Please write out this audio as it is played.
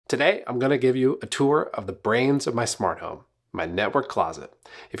Today, I'm going to give you a tour of the brains of my smart home, my network closet.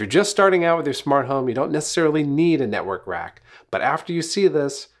 If you're just starting out with your smart home, you don't necessarily need a network rack, but after you see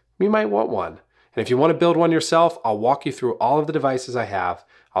this, you might want one. And if you want to build one yourself, I'll walk you through all of the devices I have.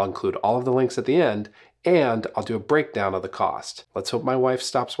 I'll include all of the links at the end, and I'll do a breakdown of the cost. Let's hope my wife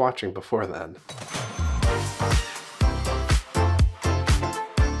stops watching before then.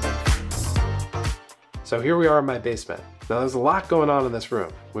 So here we are in my basement. Now there's a lot going on in this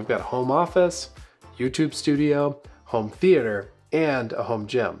room. We've got a home office, YouTube studio, home theater, and a home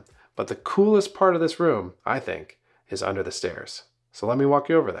gym. But the coolest part of this room, I think, is under the stairs. So let me walk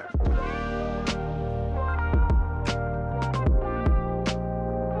you over there.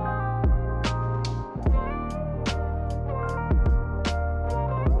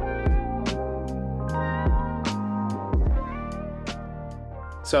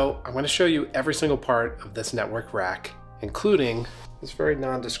 So I'm going to show you every single part of this network rack, including this very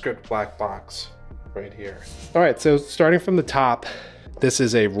nondescript black box right here. All right, so starting from the top, this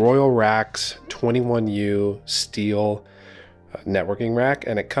is a Royal Racks 21U steel networking rack,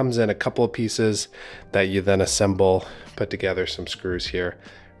 and it comes in a couple of pieces that you then assemble, put together some screws here.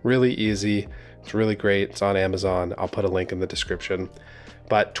 Really easy, it's really great, it's on Amazon. I'll put a link in the description.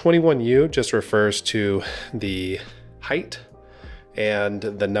 But 21U just refers to the height and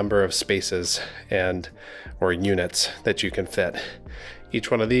the number of spaces or units that you can fit.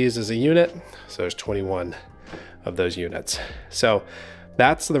 Each one of these is a unit, so there's 21 of those units. So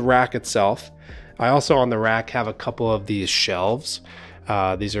that's the rack itself. I also on the rack have a couple of these shelves.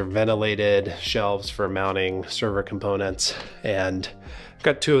 These are ventilated shelves for mounting server components, and I've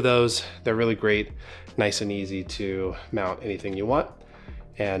got two of those. They're really great, nice and easy to mount anything you want.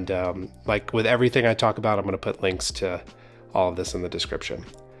 And like with everything I talk about, I'm going to put links to all of this in the description.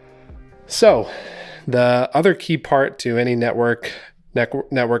 So the other key part to any network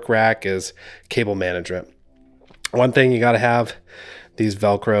rack is cable management. One thing you got to have, these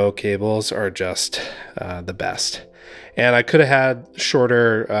Velcro cables are just the best. And I could have had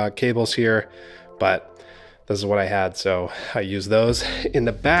shorter cables here, but this is what I had, so I use those. In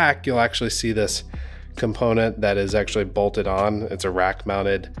the back, you'll actually see this component that is actually bolted on. It's a rack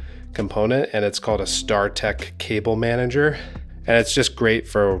mounted component, and it's called a StarTech cable manager, and it's just great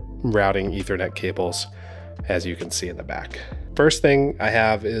for routing Ethernet cables, as you can see in the back. First thing I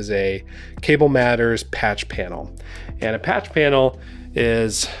have is a Cable Matters patch panel, and a patch panel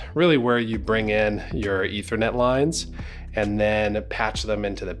is really where you bring in your Ethernet lines and then patch them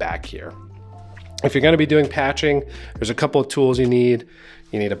into the back here. If you're going to be doing patching, there's a couple of tools you need.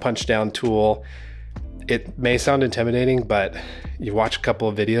 You need a punch down tool. It may sound intimidating, but you watch a couple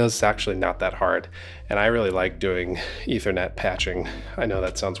of videos, it's actually not that hard. And I really like doing Ethernet patching. I know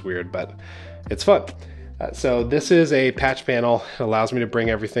that sounds weird, but it's fun. So this is a patch panel. It allows me to bring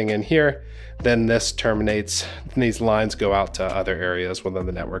everything in here. Then this terminates, and these lines go out to other areas within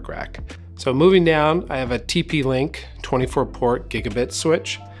the network rack. So moving down, I have a TP-Link 24-port gigabit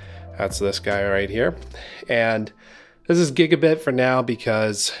switch. That's this guy right here. And this is gigabit for now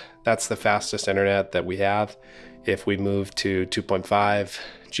because that's the fastest internet that we have. If we move to 2.5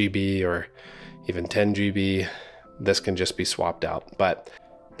 GB or even 10 GB, this can just be swapped out. But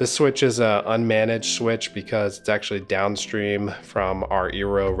this switch is an unmanaged switch because it's actually downstream from our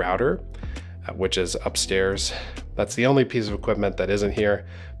Eero router, which is upstairs. That's the only piece of equipment that isn't here,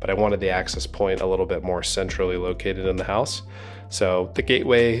 but I wanted the access point a little bit more centrally located in the house. So the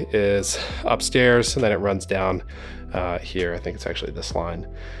gateway is upstairs, and then it runs down here. I think it's actually this line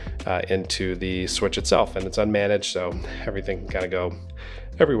into the switch itself, and it's unmanaged, so everything can kind of go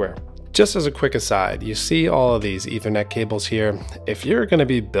everywhere. Just as a quick aside, you see all of these Ethernet cables here. If you're going to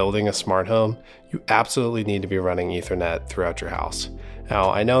be building a smart home, you absolutely need to be running Ethernet throughout your house. Now,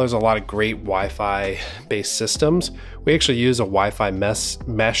 I know there's a lot of great Wi-Fi based systems. We actually use a Wi-Fi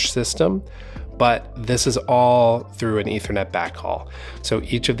mesh system, but this is all through an Ethernet backhaul. So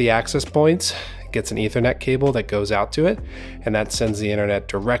each of the access points gets an Ethernet cable that goes out to it, and that sends the internet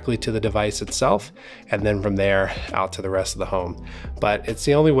directly to the device itself, and then from there out to the rest of the home. But it's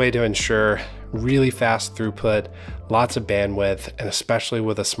the only way to ensure really fast throughput, lots of bandwidth, and especially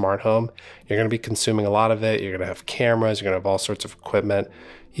with a smart home, you're going to be consuming a lot of it. You're going to have cameras, you're going to have all sorts of equipment.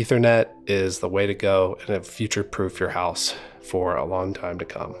 Ethernet is the way to go, and it future-proof your house for a long time to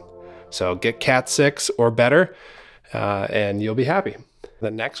come. So get Cat 6 or better, and you'll be happy. The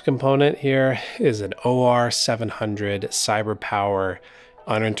next component here is an OR700 CyberPower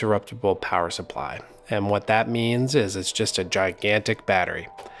uninterruptible power supply. And what that means is it's just a gigantic battery.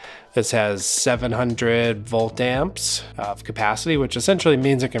 This has 700 volt amps of capacity, which essentially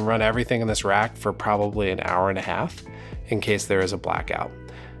means it can run everything in this rack for probably an hour and a half in case there is a blackout.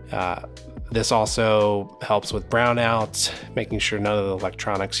 This also helps with brownouts, making sure none of the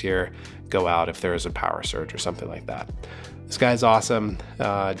electronics here go out if there is a power surge or something like that. This guy's awesome.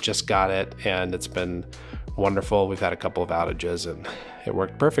 Just got it and it's been wonderful. We've had a couple of outages and it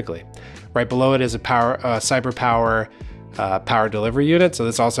worked perfectly. Right below it is a CyberPower power delivery unit. So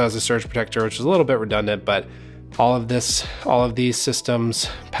this also has a surge protector, which is a little bit redundant, but all of these systems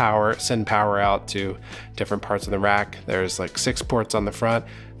send power out to different parts of the rack. There's like 6 ports on the front,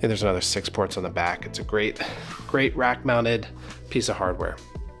 and there's another 6 ports on the back. It's a great rack mounted piece of hardware.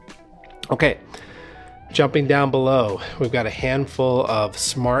 Okay, jumping down below, we've got a handful of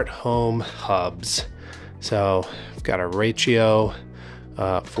smart home hubs. So we've got a Ratio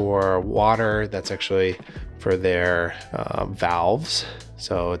for water. That's actually for their valves.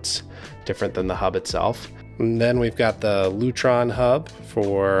 So it's different than the hub itself. And then we've got the Lutron hub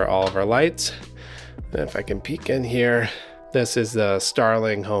for all of our lights. And if I can peek in here, this is the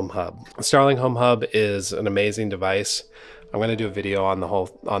Starling Home Hub. The Starling Home Hub is an amazing device. I'm going to do a video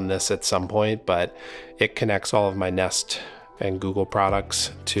on this at some point, but it connects all of my Nest and Google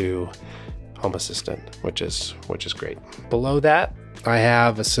products to Home Assistant, which is great. Below that, I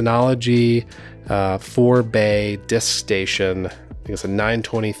have a Synology 4-bay disk station. I think it's a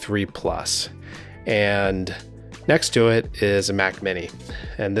 923 Plus. And next to it is a Mac Mini.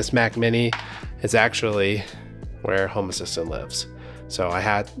 And this Mac Mini is actually where Home Assistant lives. So I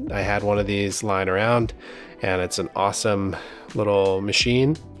had one of these lying around, and it's an awesome little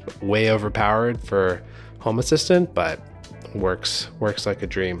machine, way overpowered for Home Assistant, but works like a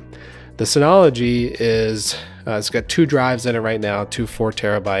dream. The Synology is, it's got 2 drives in it right now, 2 4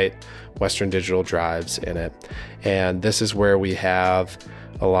 terabyte Western Digital drives in it. And this is where we have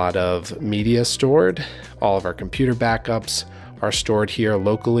a lot of media stored. All of our computer backups are stored here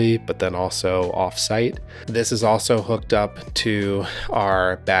locally, but then also off-site. This is also hooked up to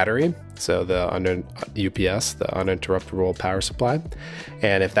our battery, so the UPS, the uninterruptible power supply.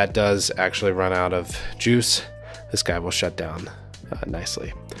 And if that does actually run out of juice, this guy will shut down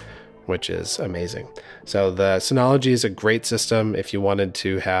nicely, which is amazing. So the Synology is a great system if you wanted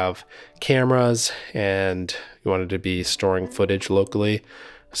to have cameras and you wanted to be storing footage locally.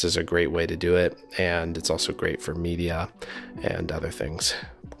 This is a great way to do it, and it's also great for media and other things,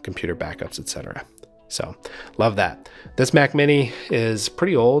 computer backups, etc. So love that. This Mac Mini is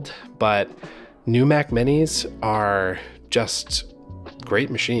pretty old, but new Mac Minis are just great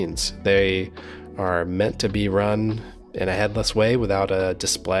machines. They are meant to be run in a headless way without a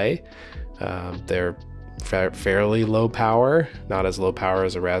display. They're fairly low power, not as low power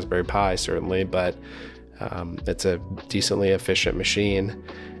as a Raspberry Pi certainly, but it's a decently efficient machine,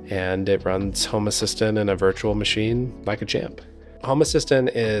 and it runs Home Assistant in a virtual machine like a champ. Home Assistant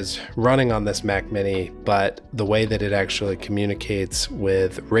is running on this Mac Mini, but the way that it actually communicates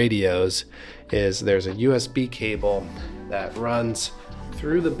with radios is there's a USB cable that runs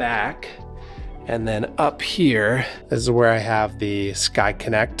through the back, and then up here, this is where I have the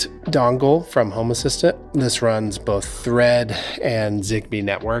SkyConnect dongle from Home Assistant. This runs both Thread and Zigbee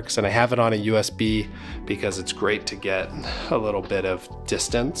networks, and I have it on a USB because it's great to get a little bit of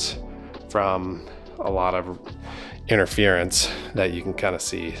distance from a lot of interference that you can kind of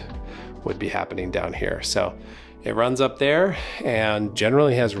see would be happening down here. So it runs up there and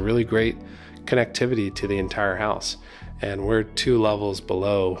generally has really great connectivity to the entire house. And we're 2 levels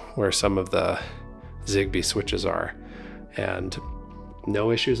below where some of the Zigbee switches are, and no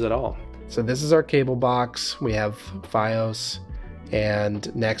issues at all. So this is our cable box. We have Fios,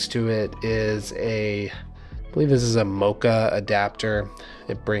 and next to it is I believe this is a Mocha adapter.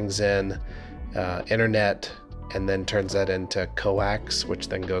 It brings in internet and then turns that into coax, which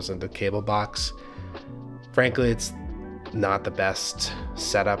then goes into the cable box. Frankly, it's not the best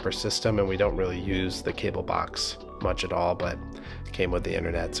setup or system, and we don't really use the cable box much at all, but it came with the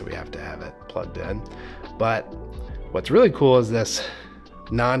internet, so we have to have it plugged in. But what's really cool is this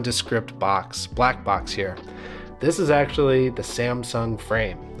nondescript box, black box here. This is actually the Samsung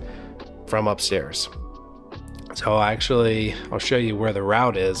frame from upstairs. So I'll show you where the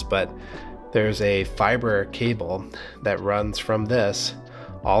route is, but there's a fiber cable that runs from this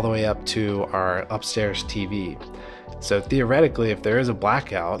all the way up to our upstairs TV. So theoretically, if there is a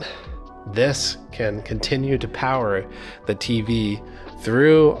blackout, this can continue to power the TV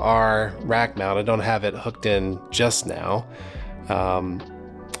through our rack mount. I don't have it hooked in just now,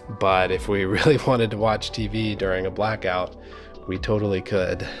 but if we really wanted to watch TV during a blackout, we totally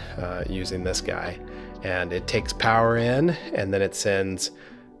could using this guy. And it takes power in, and then it sends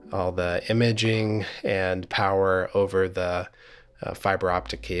all the imaging and power over the fiber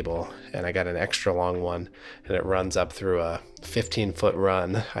optic cable, and I got an extra long one, and it runs up through a 15-foot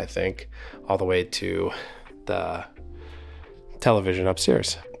run, I think, all the way to the television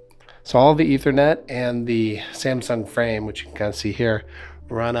upstairs. So all the Ethernet and the Samsung frame, which you can kind of see here,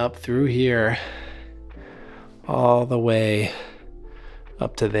 run up through here all the way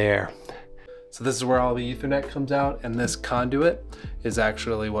up to there. So this is where all the Ethernet comes out, and this conduit is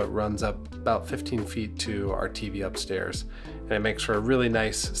actually what runs up about 15 feet to our TV upstairs. And it makes for a really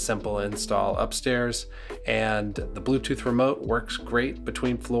nice, simple install upstairs. And the Bluetooth remote works great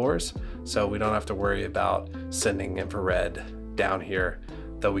between floors, so we don't have to worry about sending infrared down here,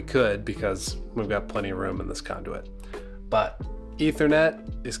 though we could because we've got plenty of room in this conduit. But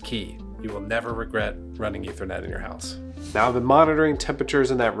Ethernet is key. You will never regret running Ethernet in your house. Now, I've been monitoring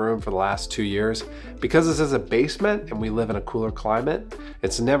temperatures in that room for the last 2 years. Because this is a basement and we live in a cooler climate,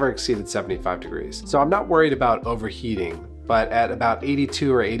 it's never exceeded 75 degrees. So I'm not worried about overheating, but at about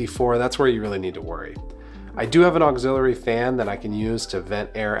 82 or 84, that's where you really need to worry. I do have an auxiliary fan that I can use to vent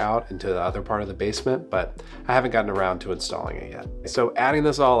air out into the other part of the basement, but I haven't gotten around to installing it yet. So adding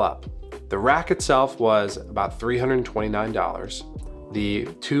this all up, the rack itself was about $329. The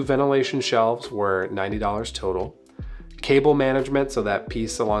 2 ventilation shelves were $90 total. Cable management, so that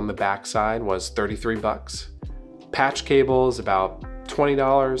piece along the back side, was 33 bucks. Patch cable is about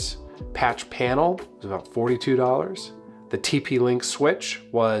 $20. Patch panel was about $42. The TP-Link switch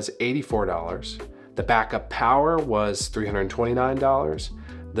was $84. The backup power was $329.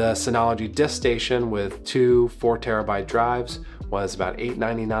 The Synology disk station with 2 4 terabyte drives was about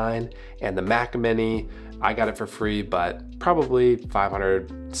 $899. And the Mac Mini, I got it for free, but probably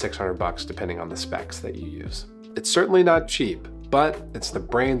 500, 600 bucks depending on the specs that you use. It's certainly not cheap, but it's the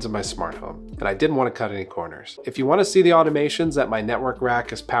brains of my smart home, and I didn't want to cut any corners. If you want to see the automations that my network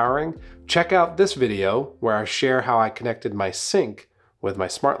rack is powering, check out this video where I share how I connected my sink with my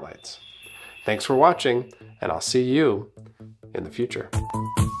smart lights. Thanks for watching, and I'll see you in the future.